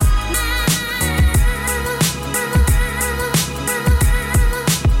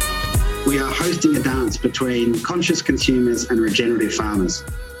between conscious consumers and regenerative farmers,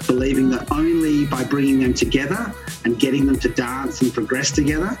 believing that only by bringing them together and getting them to dance and progress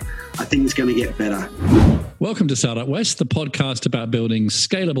together, I think it's going to get better. Welcome to Startup West, the podcast about building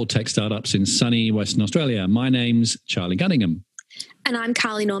scalable tech startups in sunny Western Australia. My name's Charlie Gunningham. And I'm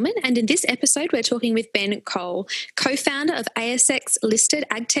Carly Norman, and in this episode we're talking with Ben Cole, co-founder of ASX-listed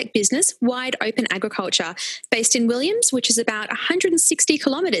agtech business Wide Open Agriculture, based in Williams, which is about 160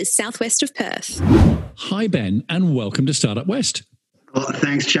 kilometres southwest of Perth. Hi Ben, and welcome to Startup West. Well,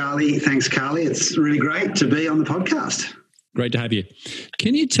 thanks Charlie, thanks Carly. It's really great to be on the podcast. Great to have you.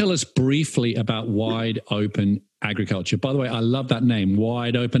 Can you tell us briefly about Wide Open Agriculture? By the way, I love that name,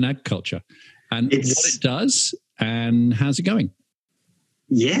 Wide Open Agriculture, and what it does and how's it going?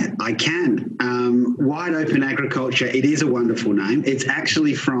 Yeah, I can. Wide Open Agriculture, it is a wonderful name. It's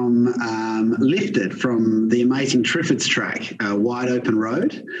actually lifted from the amazing Triffids track, Wide Open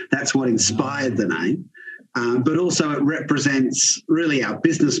Road. That's what inspired the name. But also it represents really our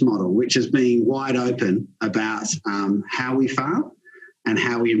business model, which is being wide open about how we farm and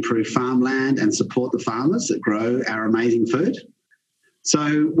how we improve farmland and support the farmers that grow our amazing food.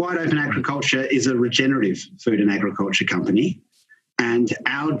 So Wide Open Agriculture is a regenerative food and agriculture company. And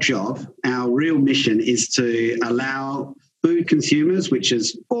our job, our real mission is to allow food consumers, which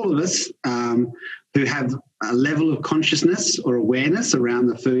is all of us, who have a level of consciousness or awareness around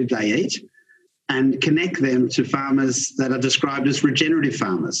the food they eat, and connect them to farmers that are described as regenerative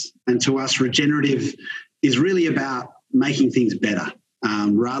farmers. And to us, regenerative is really about making things better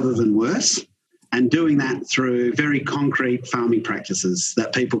rather than worse, and doing that through very concrete farming practices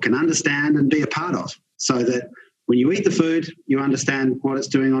that people can understand and be a part of, so that when you eat the food, you understand what it's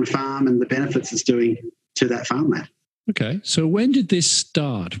doing on farm and the benefits it's doing to that farmland. Okay, so when did this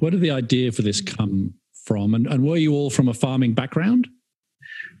start? Where did the idea for this come from? And were you all from a farming background?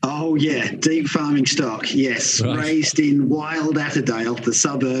 Oh, yeah, deep farming stock, yes. Right. Raised in wild Attadale, the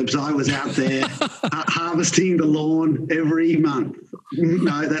suburbs. I was out there harvesting the lawn every month.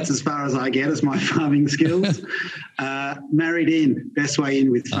 No, that's as far as I get as my farming skills. Married in, best way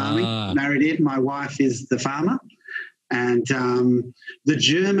in with farming. Married in, my wife is the farmer. And the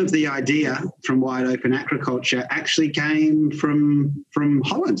germ of the idea from Wide Open Agriculture actually came from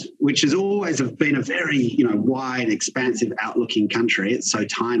Holland, which has always been a very wide, expansive, outlooking country. It's so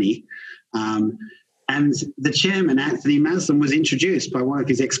tiny. And the chairman, Anthony Maslen, was introduced by one of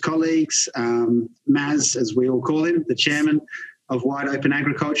his ex-colleagues, Maz, as we all call him, the chairman of Wide Open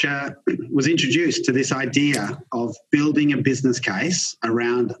Agriculture, was introduced to this idea of building a business case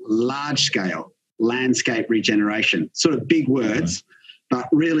around large-scale landscape regeneration. Sort of big words, but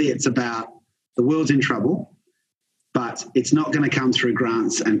really it's about the world's in trouble, but it's not going to come through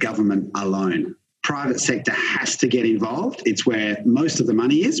grants and government alone. Private sector has to get involved. It's where most of the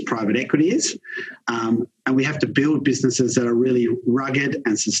money is, private equity is, and we have to build businesses that are really rugged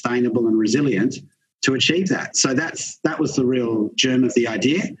and sustainable and resilient to achieve that. So that was the real germ of the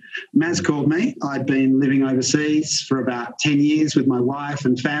idea. Maz called me. I'd been living overseas for about 10 years with my wife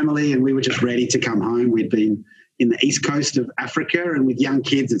and family, and we were just ready to come home. We'd been in the east coast of Africa, and with young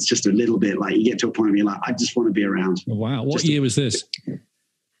kids, it's just a little bit like you get to a point where you're like, I just want to be around. Wow. What year was this?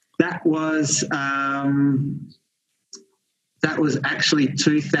 That was actually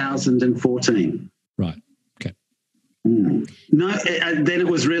 2014. Right. Okay. No, then it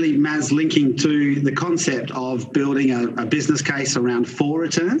was really Maz linking to the concept of building a business case around 4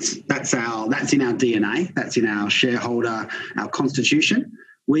 returns. That's in our DNA. That's in our shareholder, our constitution.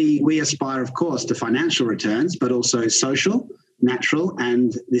 We aspire, of course, to financial returns, but also social, natural,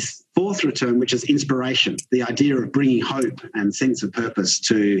 and this 4th return, which is inspiration, the idea of bringing hope and sense of purpose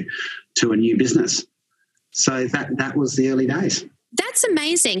to a new business. So that was the early days. That's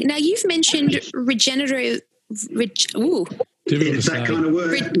amazing. Now, you've mentioned regenerative. It's that kind of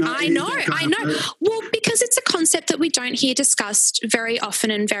word. I know. Well, because it's a concept that we don't hear discussed very often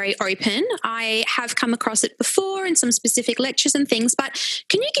and very open. I have come across it before in some specific lectures and things, but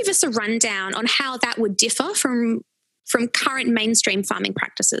can you give us a rundown on how that would differ from current mainstream farming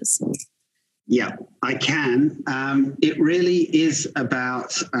practices? Yeah, I can. It really is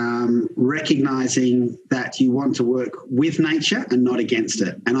about recognising that you want to work with nature and not against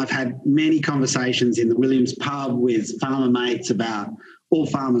it. And I've had many conversations in the Williams pub with farmer mates about all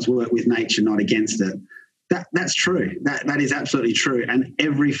farmers work with nature, not against it. That's true. That is absolutely true. And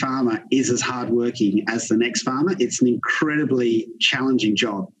every farmer is as hardworking as the next farmer. It's an incredibly challenging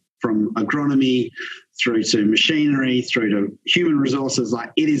job, from agronomy through to machinery, through to human resources.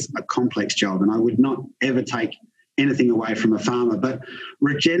 Like, it is a complex job, and I would not ever take anything away from a farmer. But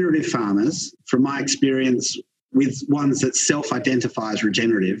regenerative farmers, from my experience with ones that self-identify as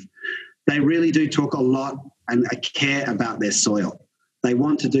regenerative, they really do talk a lot and care about their soil. They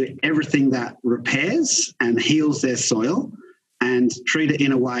want to do everything that repairs and heals their soil and treat it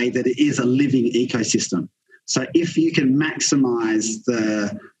in a way that it is a living ecosystem. So if you can maximize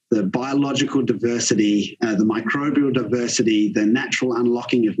the biological diversity, the microbial diversity, the natural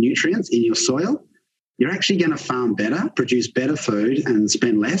unlocking of nutrients in your soil, you're actually going to farm better, produce better food, and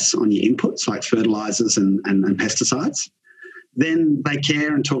spend less on your inputs like fertilizers and pesticides. Then they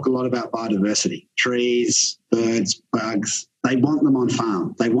care and talk a lot about biodiversity, trees, birds, bugs. They want them on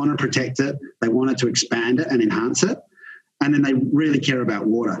farm. They want to protect it. They want it to expand it and enhance it. And then they really care about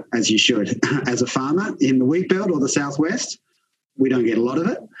water, as you should. As a farmer in the wheat belt or the southwest, we don't get a lot of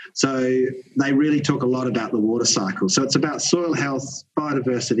it. So they really talk a lot about the water cycle. So it's about soil health,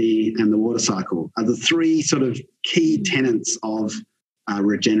 biodiversity, and the water cycle are the three sort of key tenets of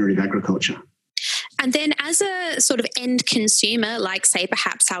regenerative agriculture. And then as a sort of end consumer, like say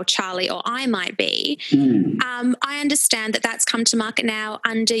perhaps how Charlie or I might be, I understand that that's come to market now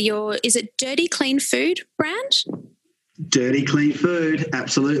under your, is it Dirty Clean Food brand? Dirty Clean Food,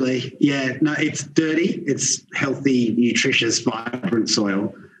 absolutely. Yeah, no, it's dirty. It's healthy, nutritious, vibrant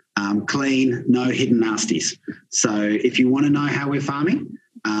soil. Clean, no hidden nasties. So if you want to know how we're farming,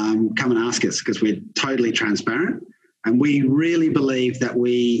 come and ask us because we're totally transparent. And we really believe that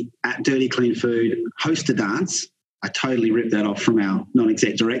we, at Dirty Clean Food, host a dance. I totally ripped that off from our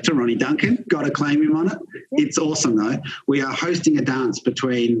non-exec director, Ronnie Duncan. Got to claim him on it. It's awesome, though. We are hosting a dance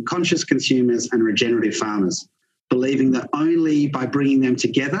between conscious consumers and regenerative farmers, believing that only by bringing them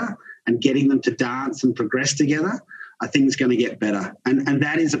together and getting them to dance and progress together are things going to get better. And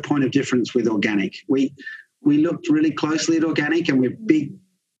that is a point of difference with organic. We looked really closely at organic and we're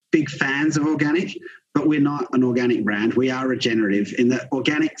big fans of organic, but we're not an organic brand. We are regenerative in that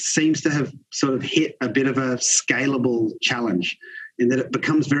organic seems to have sort of hit a bit of a scalable challenge in that it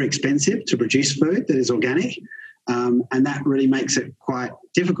becomes very expensive to produce food that is organic. And that really makes it quite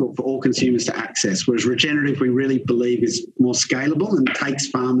difficult for all consumers to access. Whereas regenerative, we really believe is more scalable and takes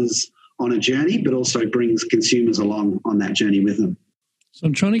farmers on a journey, but also brings consumers along on that journey with them. So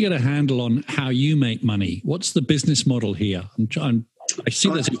I'm trying to get a handle on how you make money. What's the business model here? I see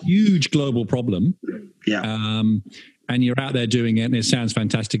there's a huge global problem. Yeah. And you're out there doing it and it sounds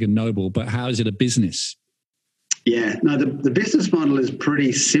fantastic and noble, but how is it a business? Yeah, no, the business model is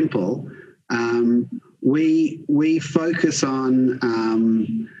pretty simple. We focus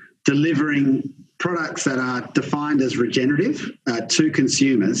on delivering products that are defined as regenerative to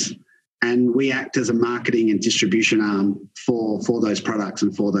consumers, and we act as a marketing and distribution arm for those products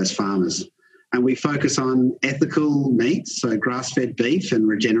and for those farmers. And we focus on ethical meats, so grass-fed beef and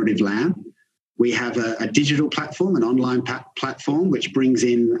regenerative lamb. We have a digital platform, an online platform, which brings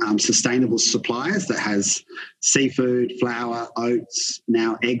in sustainable suppliers that has seafood, flour, oats,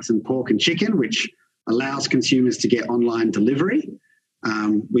 now eggs and pork and chicken, which allows consumers to get online delivery.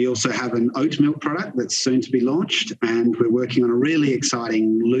 We also have an oat milk product that's soon to be launched, and we're working on a really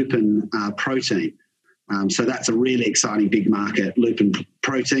exciting lupin protein. So that's a really exciting big market, lupin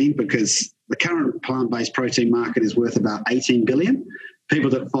protein, because the current plant-based protein market is worth about $18 billion. People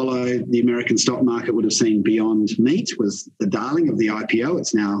that follow the American stock market would have seen Beyond Meat was the darling of the IPO.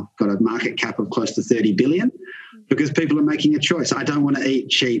 It's now got a market cap of close to $30 billion because people are making a choice. I don't want to eat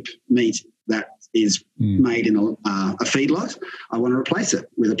cheap meat that is made in a feedlot. I want to replace it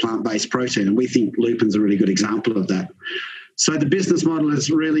with a plant-based protein, and we think lupin's a really good example of that. So the business model is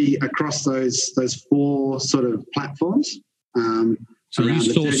really across those four sort of platforms. So you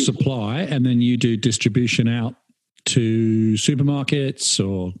source supply and then you do distribution out to supermarkets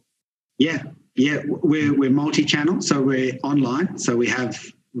or? Yeah. We're multi-channel, so we're online. So we have,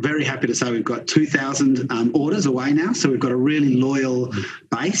 very happy to say we've got 2,000 orders away now. So we've got a really loyal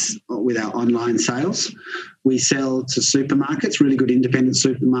base with our online sales. We sell to supermarkets, really good independent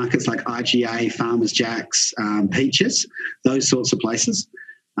supermarkets like IGA, Farmers Jacks, Peaches, those sorts of places.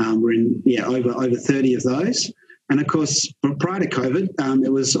 We're in over 30 of those. And of course, prior to COVID,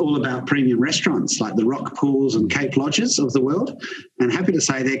 it was all about premium restaurants like the Rock Pools and Cape Lodges of the world. And happy to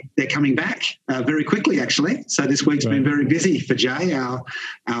say they're coming back very quickly, actually. So this week's been very busy for Jay, our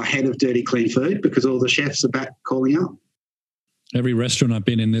head of Dirty Clean Food, because all the chefs are back calling out. Every restaurant I've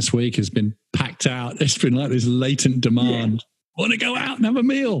been in this week has been packed out. It's been like this latent demand. Yeah. Want to go out and have a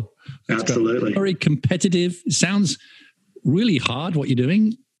meal. Absolutely. Very competitive. It sounds really hard what you're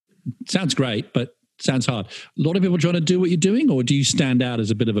doing. It sounds great, but sounds hard. A lot of people trying to do what you're doing, or do you stand out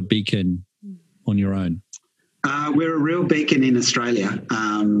as a bit of a beacon on your own? We're a real beacon in Australia.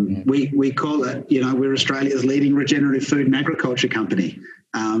 We call it, we're Australia's leading regenerative food and agriculture company.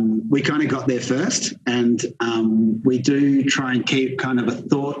 We kind of got there first, and we do try and keep kind of a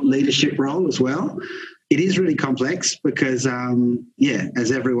thought leadership role as well. It is really complex because,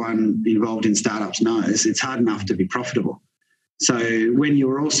 as everyone involved in startups knows, it's hard enough to be profitable. So when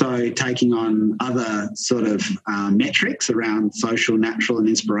you're also taking on other sort of metrics around social, natural and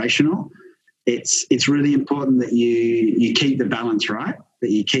inspirational, it's really important that you keep the balance right, that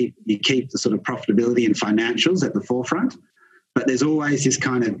you keep the sort of profitability and financials at the forefront. But there's always this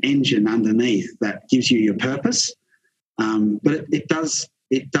kind of engine underneath that gives you your purpose. But it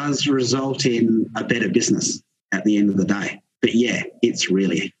does result in a better business at the end of the day. But yeah, it's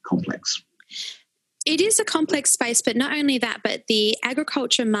really complex. It is a complex space, but not only that, but the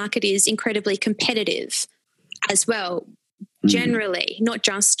agriculture market is incredibly competitive as well, generally, not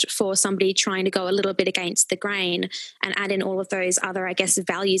just for somebody trying to go a little bit against the grain and add in all of those other, I guess,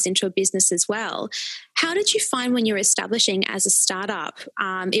 values into a business as well. How did you find when you were establishing as a startup,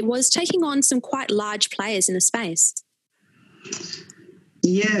 it was taking on some quite large players in the space?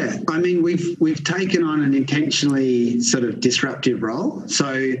 Yeah, I mean, we've taken on an intentionally sort of disruptive role.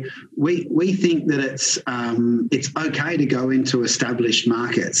 So we think that it's okay to go into established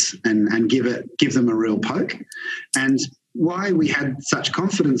markets and give them a real poke. And why we had such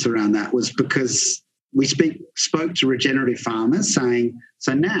confidence around that was because we spoke to regenerative farmers saying,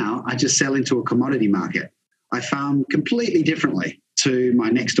 so now I just sell into a commodity market. I farm completely differently to my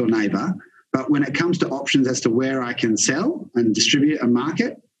next door neighbour. But when it comes to options as to where I can sell and distribute and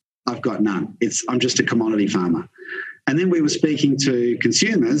market, I've got none. I'm just a commodity farmer. And then we were speaking to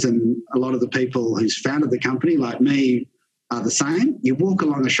consumers, and a lot of the people who's founded the company, like me, are the same. You walk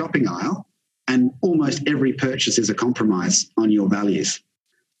along a shopping aisle and almost every purchase is a compromise on your values.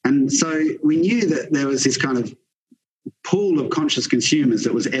 And so we knew that there was this kind of pool of conscious consumers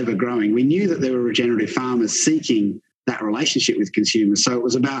that was ever growing. We knew that there were regenerative farmers seeking that relationship with consumers. So it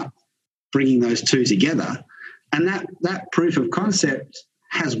was about bringing those two together, and that proof of concept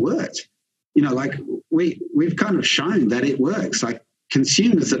has worked. Like we've kind of shown that it works. Like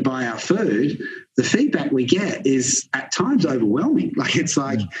consumers that buy our food, the feedback we get is at times overwhelming. Like it's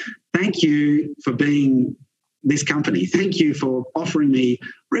like, thank you for being this company. Thank you for offering me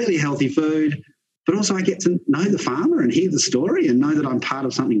really healthy food, but also I get to know the farmer and hear the story and know that I'm part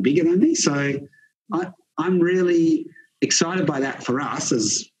of something bigger than me. So I'm really excited by that for us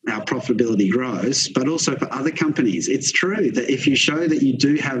as our profitability grows, but also for other companies. It's true that if you show that you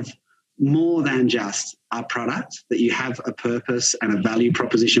do have more than just a product, that you have a purpose and a value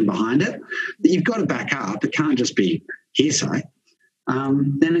proposition behind it, that you've got to back up, it can't just be hearsay,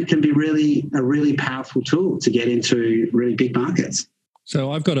 then it can be a really powerful tool to get into really big markets.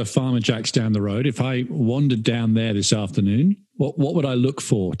 So I've got a Farmer Jack's down the road. If I wandered down there this afternoon, what would I look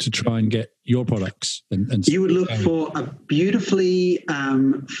for to try and get your products? And you would look for a beautifully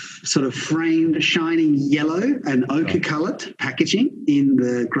sort of framed, shining yellow and ochre-coloured packaging in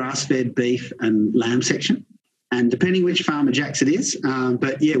the grass-fed beef and lamb section. And depending which Farmer Jack's it is,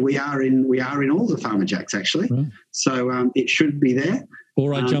 but yeah, we are in all the Farmer Jack's actually. Right. So it should be there.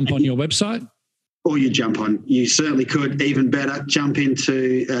 Or I jump on your website. Or you certainly could, even better, jump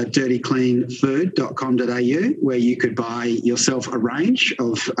into dirtycleanfood.com.au, where you could buy yourself a range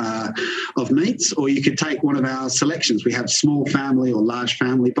of meats, or you could take one of our selections. We have small family or large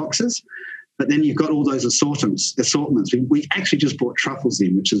family boxes, but then you've got all those assortments. We actually just brought truffles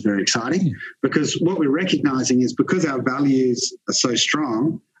in, which is very exciting, because what we're recognising is because our values are so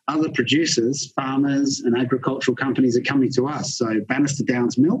strong, other producers, farmers and agricultural companies are coming to us. So Bannister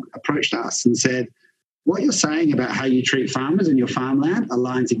Downs Milk approached us and said, what you're saying about how you treat farmers in your farmland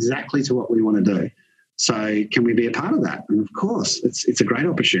aligns exactly to what we want to do. So can we be a part of that? And of course, it's a great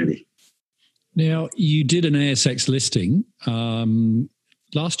opportunity. Now, you did an ASX listing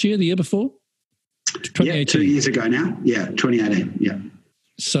last year, the year before? 2018. Yeah, 2 years ago now. Yeah, 2018, yeah.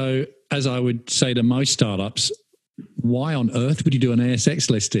 So as I would say to most startups, why on earth would you do an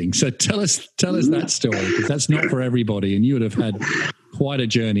ASX listing? So tell us that story, because that's not for everybody, and you would have had quite a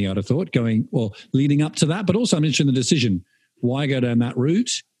journey, I'd have thought, leading up to that. But also I'm interested in the decision. Why go down that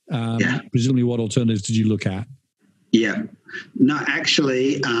route? Presumably what alternatives did you look at? Yeah. No,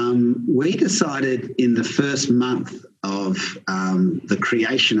 actually, we decided in the first month of the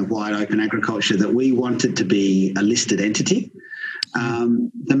creation of Wide Open Agriculture that we wanted to be a listed entity.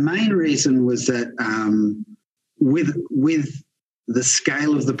 The main reason was that with the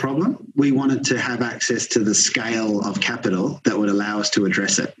scale of the problem, we wanted to have access to the scale of capital that would allow us to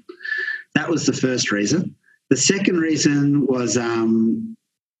address it. That was the first reason. The second reason was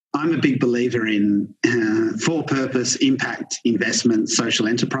I'm a big believer in for-purpose impact investment social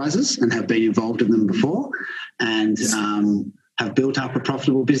enterprises, and have been involved in them before, and have built up a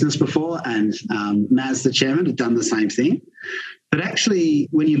profitable business before. And Maz, the chairman, had done the same thing. But actually,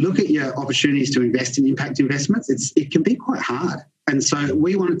 when you look at your opportunities to invest in impact investments, it can be quite hard. And so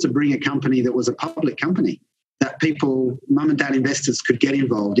we wanted to bring a company that was a public company that people, mum and dad investors, could get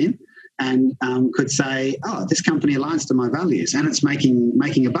involved in, and could say, oh, this company aligns to my values and it's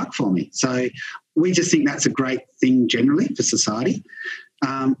making a buck for me. So we just think that's a great thing generally for society.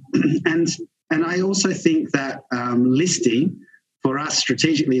 And I also think that listing for us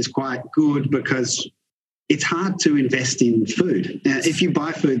strategically is quite good, because it's hard to invest in food. Now, if you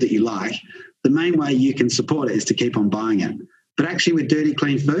buy food that you like, the main way you can support it is to keep on buying it. But actually with Dirty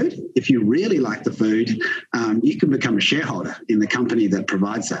Clean Food, if you really like the food, you can become a shareholder in the company that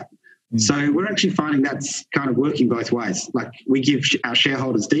provides that. So we're actually finding that's kind of working both ways. Like, we give our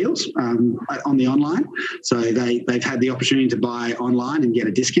shareholders deals on the online, so they've had the opportunity to buy online and get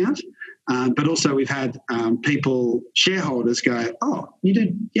a discount. But also we've had shareholders go, oh, you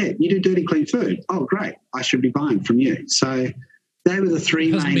do Dirty Clean Food. Oh, great, I should be buying from you. So they were the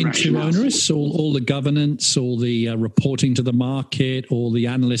three main rationales. It hasn't been too onerous, all the governance, all the reporting to the market, all the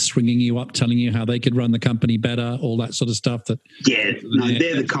analysts ringing you up, telling you how they could run the company better, all that sort of stuff. They're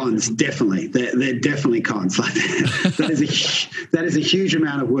the cons, definitely. They're definitely cons. Like that is a huge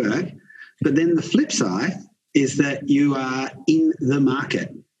amount of work. But then the flip side is that you are in the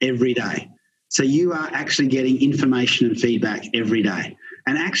market every day. So you are actually getting information and feedback every day.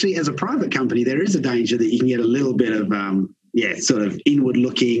 And actually, as a private company, there is a danger that you can get a little bit of sort of inward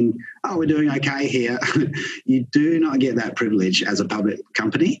looking, oh, we're doing okay here. You do not get that privilege as a public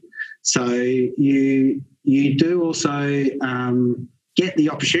company. So you do also get the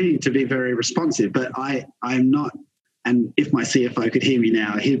opportunity to be very responsive. But I'm not, and if my CFO could hear me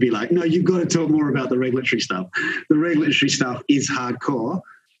now, he'd be like, no, you've got to talk more about the regulatory stuff. The regulatory stuff is hardcore,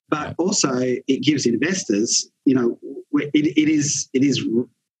 but also it gives investors,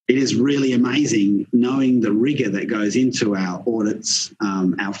 it is really amazing knowing the rigor that goes into our audits,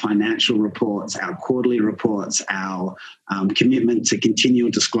 our financial reports, our quarterly reports, our commitment to continual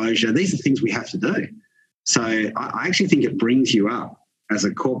disclosure. These are things we have to do. So I actually think it brings you up as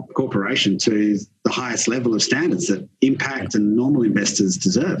a corporation to the highest level of standards that impact and normal investors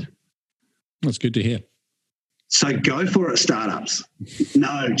deserve. That's good to hear. So go for it, startups.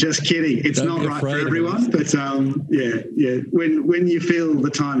 No, just kidding. It's not right for everyone, but when you feel the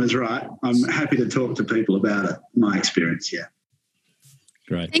time is right, I'm happy to talk to people about it. My experience, yeah.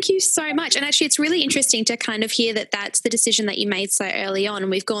 Great. Thank you so much. And actually, it's really interesting to kind of hear that that's the decision that you made so early on,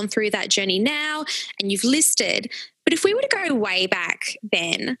 and we've gone through that journey now and you've listed. But if we were to go way back,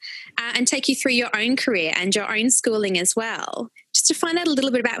 Ben, and take you through your own career and your own schooling as well, just to find out a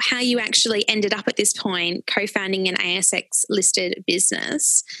little bit about how you actually ended up at this point co-founding an ASX-listed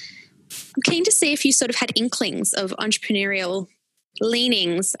business, I'm keen to see if you sort of had inklings of entrepreneurial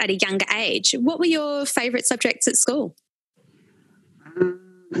leanings at a younger age. What were your favourite subjects at school?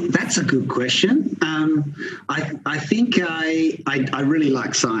 That's a good question. I think I really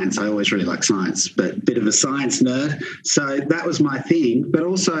like science. I always really like science, but a bit of a science nerd. So that was my thing. But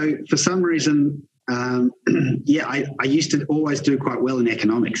also, for some reason, I used to always do quite well in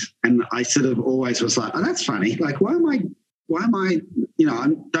economics. And I sort of always was like, oh, that's funny. Like, why am I, I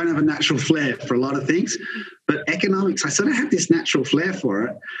don't have a natural flair for a lot of things. But economics, I sort of had this natural flair for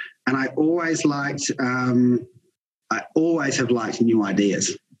it. And I always have liked new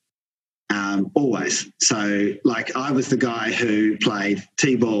ideas. Always. So, like, I was the guy who played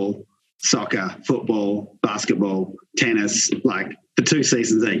T-ball, soccer, football, basketball, tennis, like for 2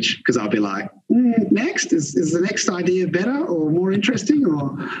 seasons each, because I'll be like, next, is the next idea better or more interesting?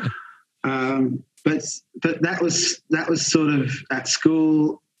 Or, but that was sort of at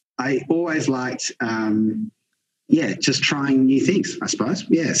school. I always liked, just trying new things, I suppose.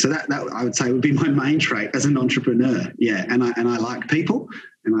 Yeah, so that I would say would be my main trait as an entrepreneur. Yeah, and I like people,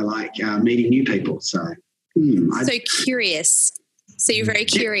 and I like meeting new people. So, curious. So you're very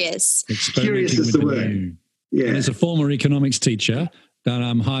curious. Curious is the word. Yeah. And as a former economics teacher,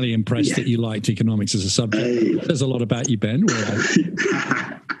 I'm highly impressed that you liked economics as a subject. There's a lot about you, Ben.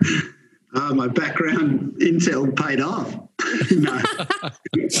 My background intel paid off. No.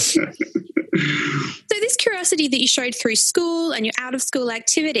 So this curiosity that you showed through school and your out-of-school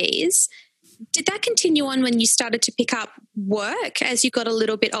activities, did that continue on when you started to pick up work as you got a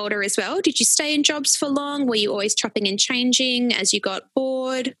little bit older as well? Did you stay in jobs for long? Were you always chopping and changing as you got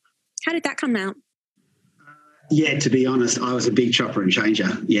bored? How did that come out? Yeah, to be honest, I was a big chopper and changer.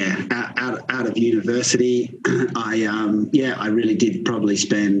 Yeah, out of university, I really did probably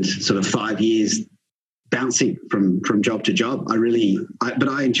spend sort of 5 years bouncing from job to job. But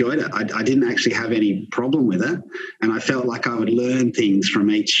I enjoyed it. I didn't actually have any problem with it, and I felt like I would learn things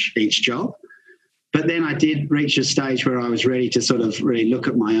from each job. But then I did reach a stage where I was ready to sort of really look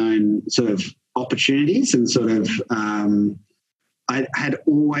at my own sort of opportunities and sort of. I had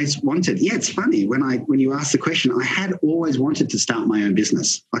always wanted. Yeah, it's funny when you ask the question. I had always wanted to start my own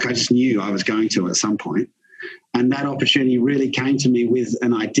business. Like I just knew I was going to at some point, and that opportunity really came to me with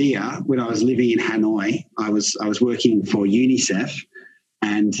an idea when I was living in Hanoi. I was working for UNICEF,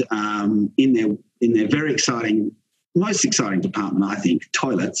 and in their very exciting, most exciting department, I think,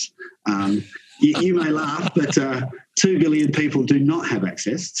 toilets. You may laugh, but 2 billion people do not have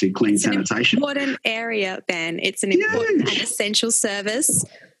access to clean sanitation. It's an important area, Ben. It's an important and essential service.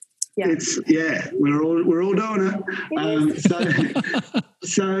 Yeah, we're all doing it.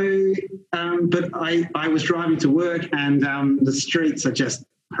 But I was driving to work, and the streets are just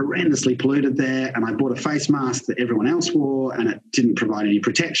horrendously polluted there. And I bought a face mask that everyone else wore, and it didn't provide any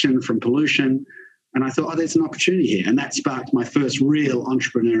protection from pollution. And I thought, there's an opportunity here, and that sparked my first real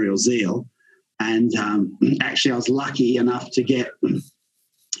entrepreneurial zeal. And actually, I was lucky enough to get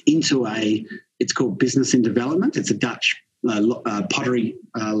into it's called Business in Development. It's a Dutch lottery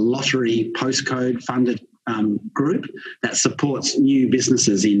postcode funded group that supports new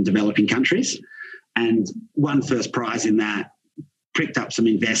businesses in developing countries, and won first prize in that, pricked up some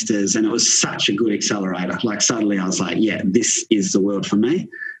investors, and it was such a good accelerator. Like suddenly I was like, yeah, this is the world for me,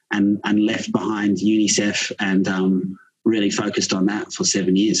 and left behind UNICEF and really focused on that for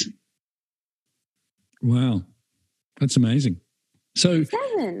 7 years. Wow, that's amazing. So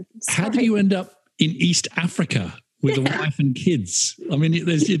how did you end up in East Africa with a wife and kids? I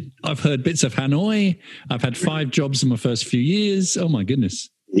mean, I've heard bits of Hanoi. I've had 5 jobs in my first few years. Oh, my goodness.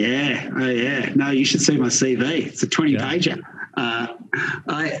 Yeah. Oh, yeah. No, you should see my CV. It's a 20-pager.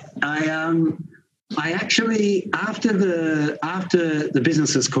 I actually, after the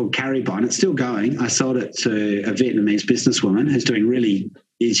business is called Caribon, it's still going. I sold it to a Vietnamese businesswoman who's doing really,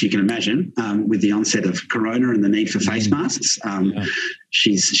 as you can imagine, with the onset of Corona and the need for face masks.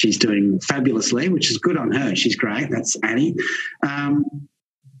 She's doing fabulously, which is good on her. She's great. That's Annie. But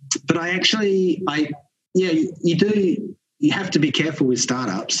you have to be careful with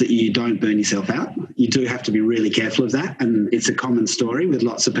startups that you don't burn yourself out. You do have to be really careful of that. And it's a common story with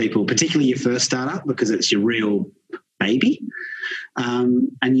lots of people, particularly your first startup, because it's your real baby.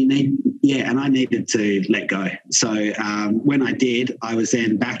 And I needed to let go. So when I did, I was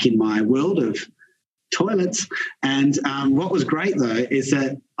then back in my world of toilets. And what was great, though, is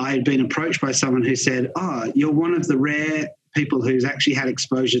that I had been approached by someone who said, you're one of the rare people who's actually had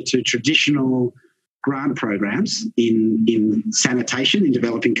exposure to traditional grant programs in sanitation in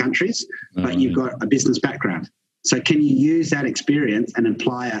developing countries, but you've got a business background. So can you use that experience and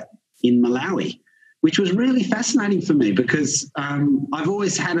apply it in Malawi? Which was really fascinating for me because I've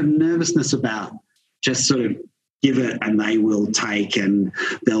always had a nervousness about just sort of give it and they will take and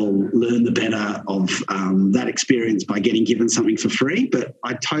they'll learn the better of that experience by getting given something for free. But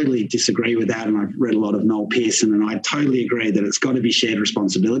I totally disagree with that, and I've read a lot of Noel Pearson, and I totally agree that it's got to be shared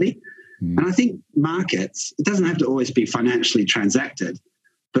responsibility. And I think markets, it doesn't have to always be financially transacted,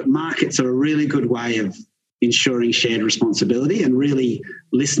 but markets are a really good way of ensuring shared responsibility and really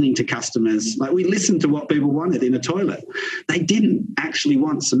listening to customers. Like we listened to what people wanted in a toilet. They didn't actually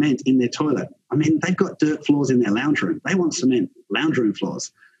want cement in their toilet. I mean, they've got dirt floors in their lounge room. They want cement lounge room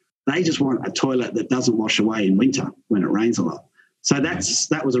floors. They just want a toilet that doesn't wash away in winter when it rains a lot. So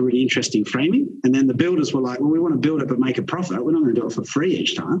that was a really interesting framing. And then the builders were like, well, we want to build it but make a profit. We're not going to do it for free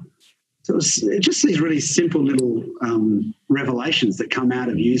each time. So it was just these really simple little revelations that come out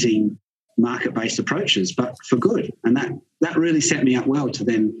of using market-based approaches, but for good. And that really set me up well to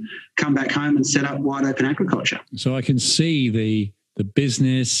then come back home and set up Wide Open Agriculture. So I can see the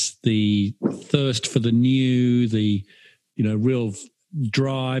business, the thirst for the new, the real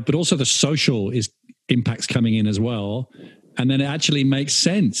drive, but also the social impacts coming in as well. And then it actually makes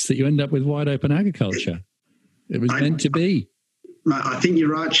sense that you end up with Wide Open Agriculture. It was meant to be. I think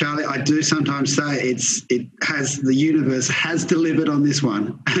you're right, Charlie. I do sometimes say the universe has delivered on this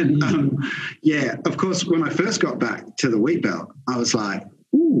one. And of course, when I first got back to the wheat belt, I was like,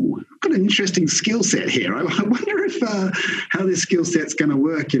 ooh, I've got an interesting skill set here. I wonder if how this skill set's going to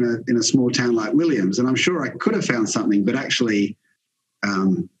work in a small town like Williams. And I'm sure I could have found something, but actually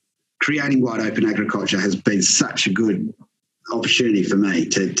creating Wide Open Agriculture has been such a good opportunity for me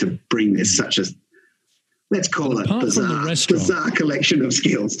to bring this let's call it bizarre collection of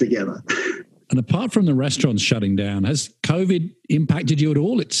skills together. And apart from the restaurants shutting down, has COVID impacted you at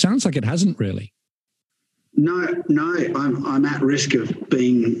all? It sounds like it hasn't really. No, I'm at risk of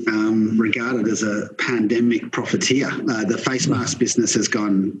being regarded as a pandemic profiteer. The face mask business has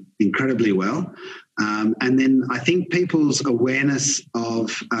gone incredibly well. And then I think people's awareness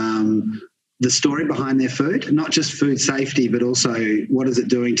of the story behind their food, not just food safety, but also what is it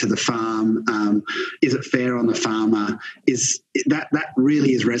doing to the farm? Is it fair on the farmer? Is that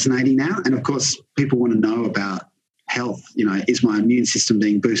really is resonating now? And of course, people want to know about health. Is my immune system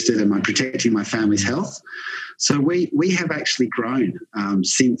being boosted? Am I protecting my family's health? So we have actually grown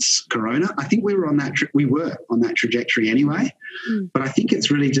since Corona. I think we were on that trajectory anyway. But I think it's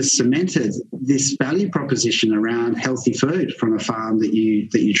really just cemented this value proposition around healthy food from a farm that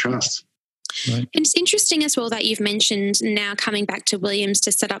you trust. Right. And it's interesting as well that you've mentioned now coming back to Williams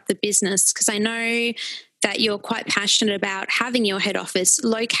to set up the business, because I know that you're quite passionate about having your head office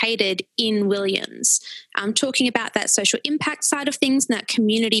located in Williams. Talking about that social impact side of things and that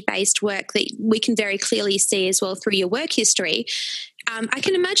community-based work that we can very clearly see as well through your work history. I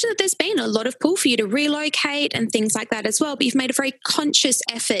can imagine that there's been a lot of pull for you to relocate and things like that as well, but you've made a very conscious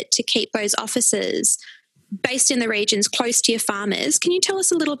effort to keep those offices based in the regions close to your farmers. Can you tell us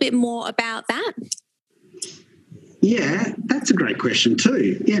a little bit more about that? Yeah, that's a great question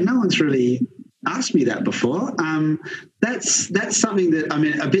too. Yeah, no one's really asked me that before. That's something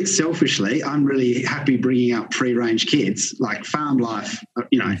that, a bit selfishly, I'm really happy bringing up free-range kids. Like farm life,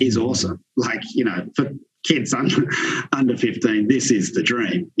 is awesome. Like, for kids under 15, this is the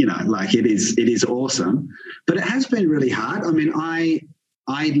dream. It is awesome. But it has been really hard.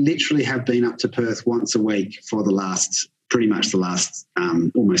 I literally have been up to Perth once a week for pretty much the last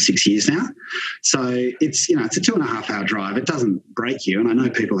almost 6 years now. So it's a 2.5 hour drive. It doesn't break you. And I know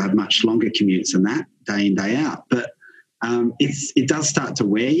people have much longer commutes than that day in, day out, but it does start to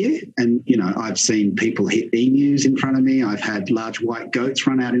wear you. And, I've seen people hit emus in front of me. I've had large white goats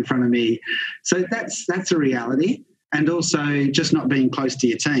run out in front of me. So that's a reality. And also just not being close to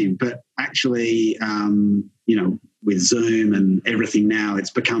your team, but actually, with Zoom and everything now,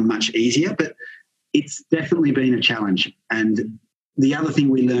 it's become much easier, but it's definitely been a challenge. And the other thing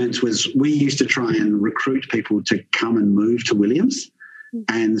we learned was we used to try and recruit people to come and move to Williams.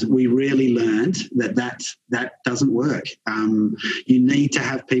 And we really learned that doesn't work. You need to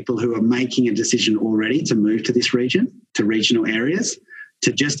have people who are making a decision already to move to this region, to regional areas,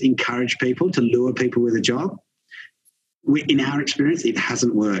 to just encourage people, to lure people with a job. In our experience, it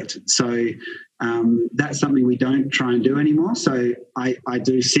hasn't worked. So that's something we don't try and do anymore. So I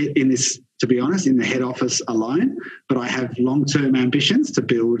do sit in this, to be honest, in the head office alone, but I have long-term ambitions to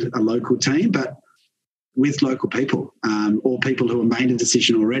build a local team, but with local people or people who have made a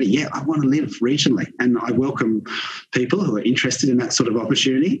decision already. Yeah, I want to live regionally, and I welcome people who are interested in that sort of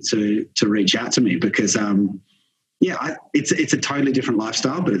opportunity to reach out to me because, it's a totally different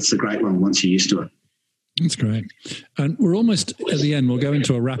lifestyle, but it's a great one once you're used to it. That's great. And we're almost at the end. We'll go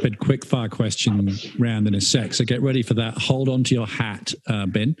into a rapid quick-fire question round in a sec, so get ready for that. Hold on to your hat,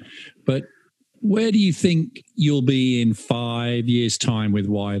 Ben. But where do you think you'll be in 5 years' time with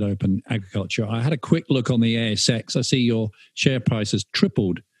Wide Open Agriculture? I had a quick look on the ASX. I see your share price has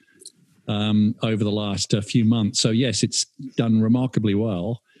tripled over the last few months. So, yes, it's done remarkably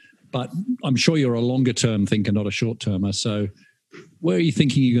well. But I'm sure you're a longer-term thinker, not a short-termer. So where are you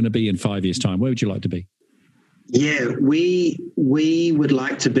thinking you're going to be in 5 years' time? Where would you like to be? Yeah, we would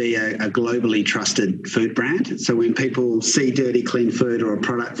like to be a globally trusted food brand. So when people see Dirty Clean Food or a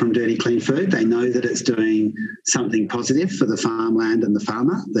product from Dirty Clean Food, they know that it's doing something positive for the farmland and the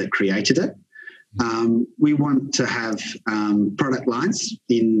farmer that created it. We want to have product lines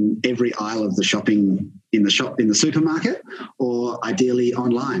in every aisle of the shopping in the supermarket, or ideally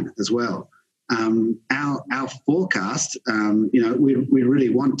online as well. Our forecast, we really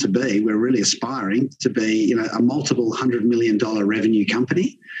want to be, we're really aspiring to be, a multiple $100 million revenue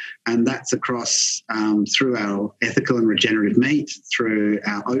company. And that's across through our ethical and regenerative meat, through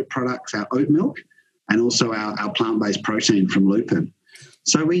our oat products, our oat milk, and also our plant-based protein from Lupin.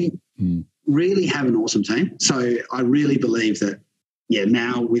 So we really have an awesome team. So I really believe that,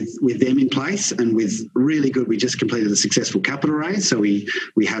 now with them in place and with really good, we just completed a successful capital raise. So we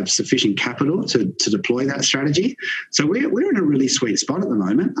have sufficient capital to deploy that strategy. So we're in a really sweet spot at the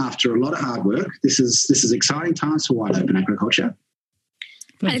moment after a lot of hard work. This is exciting times for Wide Open Agriculture.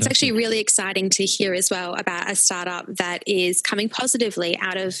 And it's actually really exciting to hear as well about a startup that is coming positively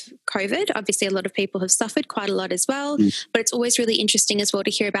out of COVID. Obviously, a lot of people have suffered quite a lot as well, but it's always really interesting as well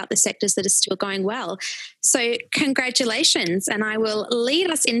to hear about the sectors that are still going well. So congratulations. And I will lead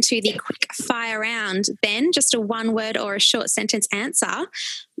us into the quick fire round. Ben, just a one word or a short sentence answer.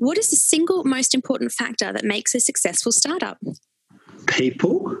 What is the single most important factor that makes a successful startup?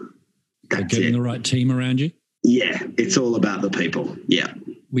 People. That's getting the right team around you. Yeah, it's all about the people. Yeah.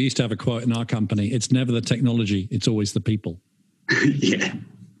 We used to have a quote in our company, it's never the technology, it's always the people. Yeah.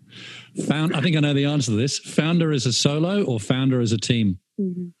 I think I know the answer to this. Founder as a solo or founder as a team?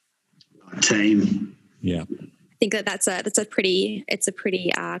 Team. Yeah. I think that's a pretty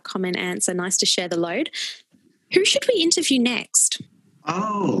common answer. Nice to share the load. Who should we interview next?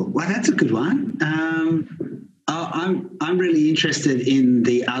 Oh, well, that's a good one. I'm really interested in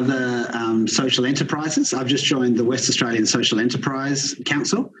the other social enterprises. I've just joined the West Australian Social Enterprise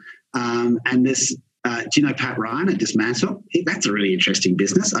Council, and this. Do you know Pat Ryan at Dismantle? That's a really interesting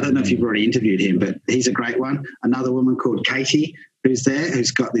business. I don't know if you've already interviewed him, but he's a great one. Another woman called Katie, who's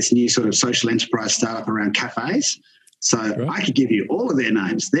got this new sort of social enterprise startup around cafes. So I could give you all of their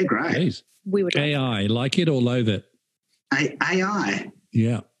names. They're great. Jeez. We would AI, like it or loathe it? AI.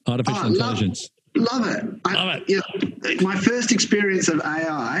 Yeah, artificial intelligence. Love it. My first experience of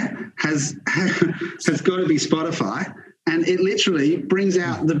AI has got to be Spotify, and it literally brings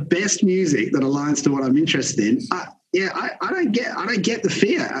out the best music that aligns to what I'm interested in. I don't get the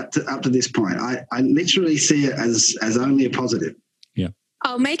fear up to this point. I literally see it as only a positive. Yeah.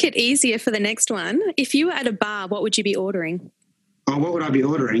 I'll make it easier for the next one. If you were at a bar, what would you be ordering? Oh, what would I be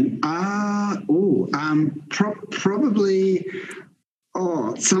ordering? Probably.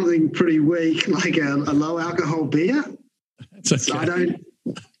 Oh, something pretty weak, like a low alcohol beer. It's okay. So I don't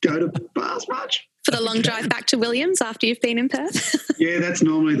go to bars much. For the long drive back to Williams after you've been in Perth? Yeah, that's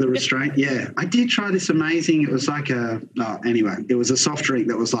normally the restraint. Yeah. I did try this amazing, it was like it was a soft drink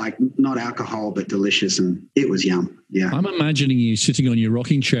that was like not alcohol but delicious, and it was yum. Yeah. I'm imagining you sitting on your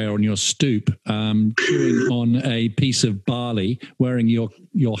rocking chair on your stoop, chewing on a piece of barley, wearing your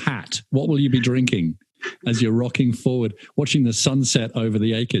hat. What will you be drinking as you're rocking forward, watching the sunset over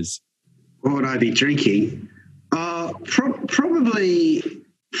the acres? What would I be drinking? Probably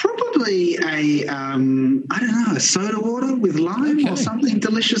a a soda water with lime or something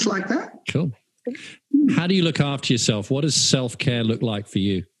delicious like that. Cool. How do you look after yourself? What does self-care look like for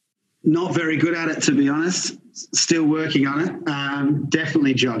you? Not very good at it, to be honest. Still working on it.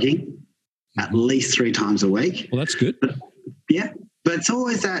 Definitely jogging at least 3 times a week. Well, that's good. But it's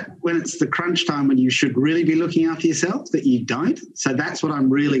always that when it's the crunch time when you should really be looking after yourself that you don't. So that's what I'm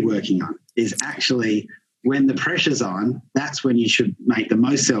really working on, is actually when the pressure's on, that's when you should make the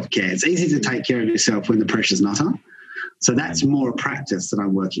most self-care. It's easy to take care of yourself when the pressure's not on. So that's more a practice that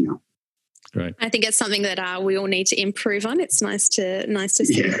I'm working on. Great. I think it's something that we all need to improve on. It's nice to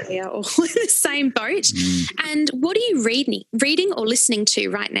see that we are all in the same boat. And what are you reading or listening to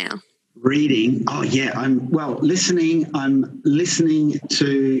right now? Reading. Oh yeah. I'm listening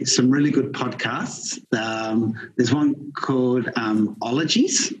to some really good podcasts. There's one called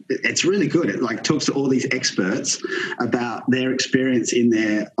Ologies. It's really good. It talks to all these experts about their experience in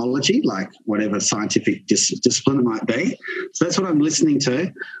their ology, like whatever scientific discipline it might be. So that's what I'm listening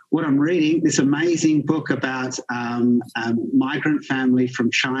to. What I'm reading, this amazing book about a migrant family from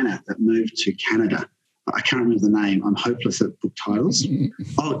China that moved to Canada. I can't remember the name. I'm hopeless at book titles.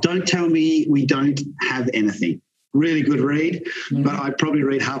 Oh, Don't Tell Me We Don't Have Anything. Really good read, but I'd probably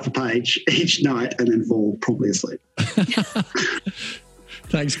read half a page each night and then fall promptly asleep.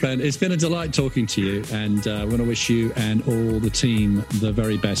 Thanks, Ben. It's been a delight talking to you, and I want to wish you and all the team the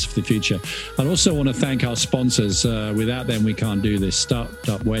very best for the future. I also want to thank our sponsors. Without them, we can't do this.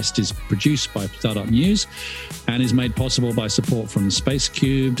 Startup West is produced by Startup News and is made possible by support from Space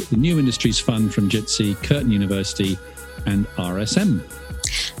Cubed, the New Industries Fund from Jitsi, Curtin University, and RSM.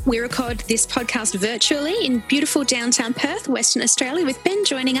 We record this podcast virtually in beautiful downtown Perth, Western Australia, with Ben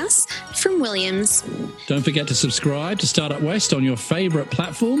joining us from Williams. Don't forget to subscribe to Startup West on your favourite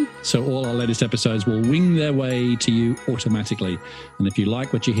platform, so all our latest episodes will wing their way to you automatically. And if you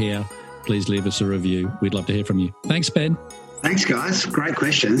like what you hear, please leave us a review. We'd love to hear from you. Thanks, Ben. Thanks, guys. Great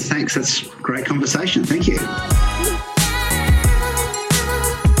questions. Thanks. That's a great conversation. Thank you.